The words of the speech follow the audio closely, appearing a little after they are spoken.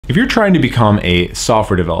If you're trying to become a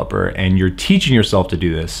software developer and you're teaching yourself to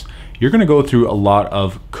do this, you're gonna go through a lot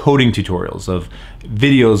of coding tutorials, of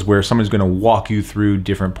videos where someone's gonna walk you through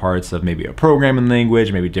different parts of maybe a programming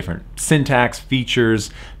language, maybe different syntax,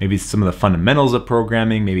 features, maybe some of the fundamentals of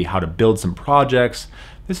programming, maybe how to build some projects.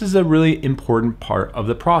 This is a really important part of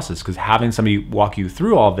the process because having somebody walk you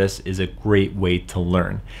through all this is a great way to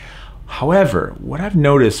learn. However, what I've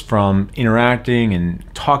noticed from interacting and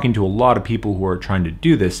talking to a lot of people who are trying to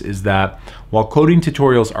do this is that while coding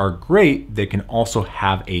tutorials are great, they can also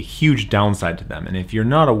have a huge downside to them. And if you're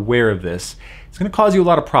not aware of this, it's going to cause you a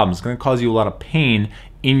lot of problems. It's going to cause you a lot of pain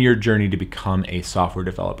in your journey to become a software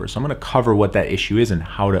developer. So I'm going to cover what that issue is and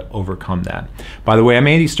how to overcome that. By the way, I'm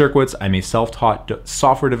Andy Sterkwitz. I'm a self-taught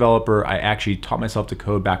software developer. I actually taught myself to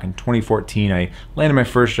code back in 2014. I landed my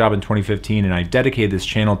first job in 2015, and I dedicated this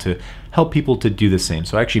channel to help people to do the same.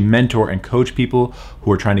 So I actually mentor and coach people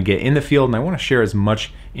who are trying to get in the field, and I want to share as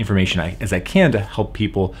much information as I can to help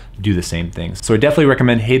people do the same things. So I definitely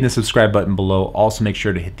recommend hitting the subscribe button below. Also make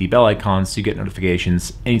sure to hit the bell icon so you get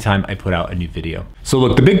notifications anytime I put out a new video. So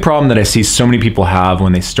look, the big problem that I see so many people have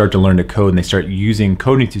when they start to learn to code and they start using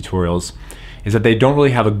coding tutorials is that they don't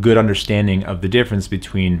really have a good understanding of the difference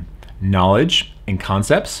between knowledge and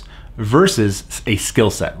concepts versus a skill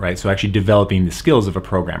set, right? So actually developing the skills of a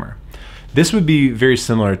programmer. This would be very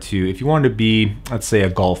similar to if you wanted to be, let's say, a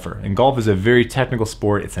golfer. And golf is a very technical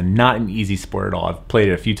sport. It's not an easy sport at all. I've played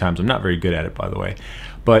it a few times. I'm not very good at it, by the way.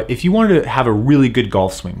 But if you wanted to have a really good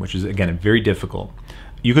golf swing, which is, again, very difficult,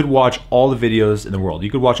 you could watch all the videos in the world. You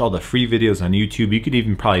could watch all the free videos on YouTube. You could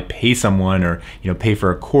even probably pay someone or pay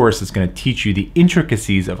for a course that's going to teach you the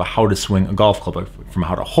intricacies of how to swing a golf club, from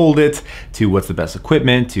how to hold it, to what's the best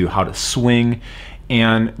equipment, to how to swing.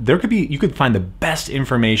 And you could find the best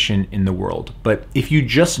information in the world. But if you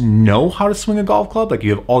just know how to swing a golf club, like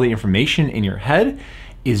you have all the information in your head,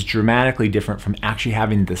 is dramatically different from actually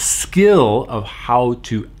having the skill of how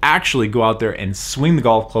to actually go out there and swing the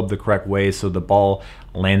golf club the correct way so the ball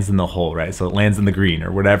lands in the hole, right? So it lands in the green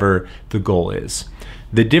or whatever the goal is.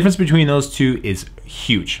 The difference between those two is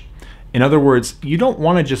huge. In other words, you don't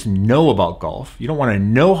want to just know about golf. You don't want to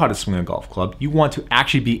know how to swing a golf club. You want to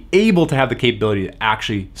actually be able to have the capability to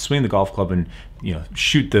actually swing the golf club and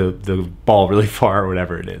shoot the ball really far or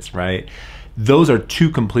whatever it is, right? Those are two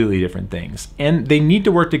completely different things, and they need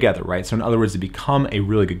to work together, right? So in other words, to become a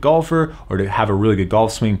really good golfer or to have a really good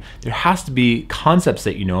golf swing, there has to be concepts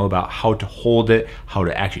that you know about how to hold it, how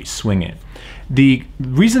to actually swing it. The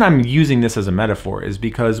reason I'm using this as a metaphor is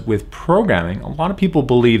because with programming, a lot of people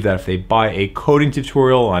believe that if they buy a coding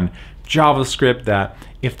tutorial on JavaScript, that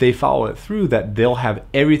if they follow it through, that they'll have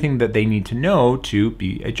everything that they need to know to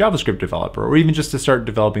be a JavaScript developer, or even just to start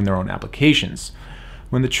developing their own applications.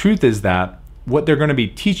 When the truth is that what they're going to be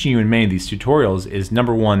teaching you in many of these tutorials is,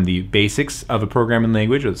 number one, the basics of a programming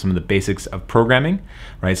language, or some of the basics of programming,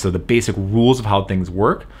 right? So the basic rules of how things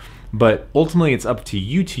work. But ultimately, it's up to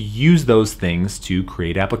you to use those things to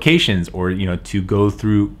create applications, or to go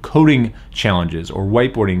through coding challenges or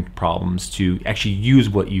whiteboarding problems to actually use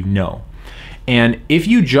what you know. And if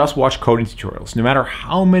you just watch coding tutorials, no matter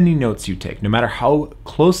how many notes you take, no matter how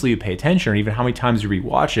closely you pay attention, or even how many times you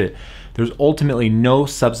rewatch it, there's ultimately no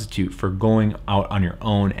substitute for going out on your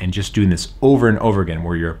own and just doing this over and over again,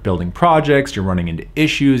 where you're building projects, you're running into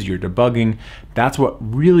issues, you're debugging. That's what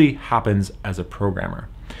really happens as a programmer.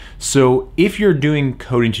 So if you're doing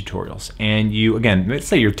coding tutorials and you, again, let's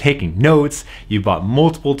say you're taking notes, you've bought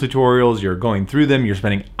multiple tutorials, you're going through them, you're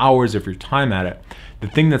spending hours of your time at it, the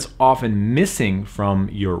thing that's often missing from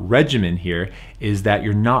your regimen here is that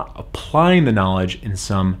you're not applying the knowledge in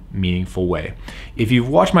some meaningful way. If you've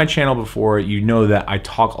watched my channel before, you know that I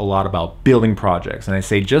talk a lot about building projects, and I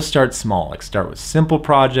say just start small, like start with simple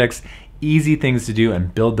projects, easy things to do,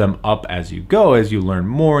 and build them up as you go, as you learn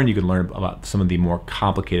more, and you can learn about some of the more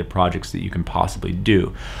complicated projects that you can possibly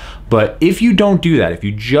do. But if you don't do that, if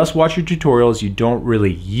you just watch your tutorials, you don't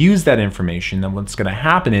really use that information, then what's going to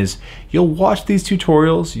happen is you'll watch these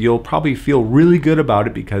tutorials, you'll probably feel really good about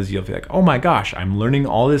it because you'll feel like, oh my gosh, I'm learning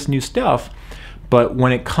all this new stuff. But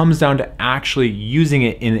when it comes down to actually using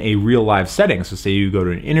it in a real live setting, so say you go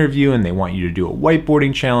to an interview and they want you to do a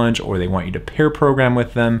whiteboarding challenge, or they want you to pair program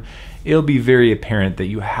with them, it'll be very apparent that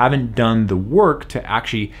you haven't done the work to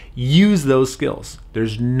actually use those skills.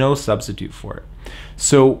 There's no substitute for it.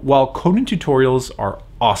 So while coding tutorials are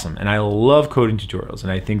awesome, and I love coding tutorials,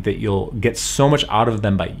 and I think that you'll get so much out of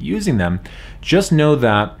them by using them, just know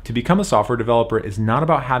that to become a software developer is not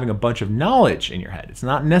about having a bunch of knowledge in your head. It's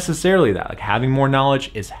not necessarily that. Like, having more knowledge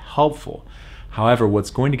is helpful. However, what's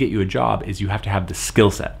going to get you a job is you have to have the skill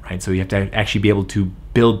set, right? So you have to actually be able to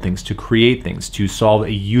build things, to create things, to solve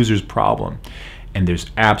a user's problem. And there's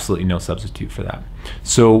absolutely no substitute for that.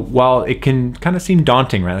 So while it can kind of seem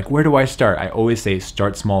daunting, right? Like, where do I start? I always say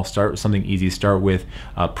start small, start with something easy, start with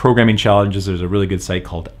programming challenges. There's a really good site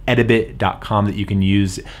called edibit.com that you can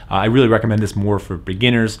use. I really recommend this more for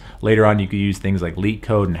beginners. Later on, you could use things like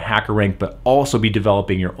LeetCode and HackerRank, but also be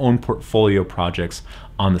developing your own portfolio projects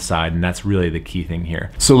on the side, and that's really the key thing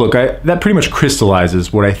here. So look, that pretty much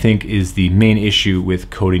crystallizes what I think is the main issue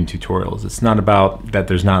with coding tutorials. It's not about that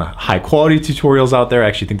there's not high quality tutorials out there. I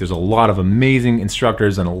actually think there's a lot of amazing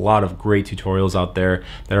instructors and a lot of great tutorials out there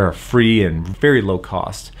that are free and very low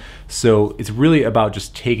cost. So it's really about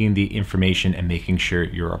just taking the information and making sure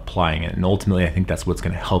you're applying it. And ultimately, I think that's what's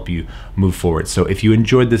gonna help you move forward. So if you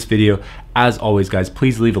enjoyed this video, as always, guys,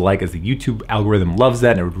 please leave a like, as the YouTube algorithm loves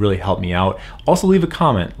that and it would really help me out. Also leave a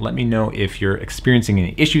comment. Let me know if you're experiencing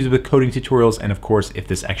any issues with coding tutorials, and of course, if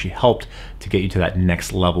this actually helped to get you to that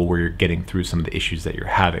next level where you're getting through some of the issues that you're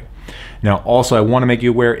having. Now, also, I wanna make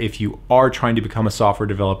you aware, if you are trying to become a software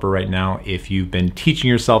developer right now, if you've been teaching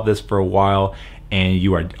yourself this for a while, and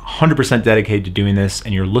you are 100% dedicated to doing this,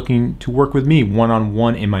 and you're looking to work with me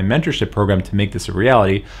one-on-one in my mentorship program to make this a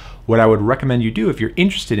reality, what I would recommend you do if you're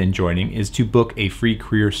interested in joining is to book a free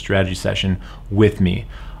career strategy session with me.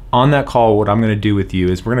 On that call, what I'm gonna do with you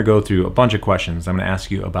is we're gonna go through a bunch of questions. I'm gonna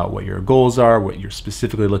ask you about what your goals are, what you're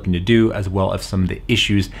specifically looking to do, as well as some of the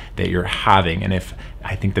issues that you're having. And if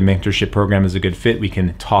I think the mentorship program is a good fit, we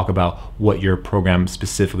can talk about what your program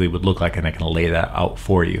specifically would look like, and I can lay that out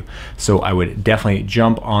for you. So I would definitely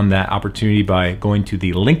jump on that opportunity by going to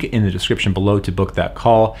the link in the description below to book that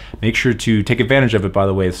call. Make sure to take advantage of it, by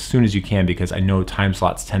the way, as soon as you can, because I know time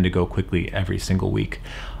slots tend to go quickly every single week.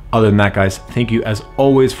 Other than that, guys, thank you as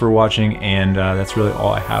always for watching, and that's really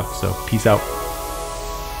all I have. So peace out.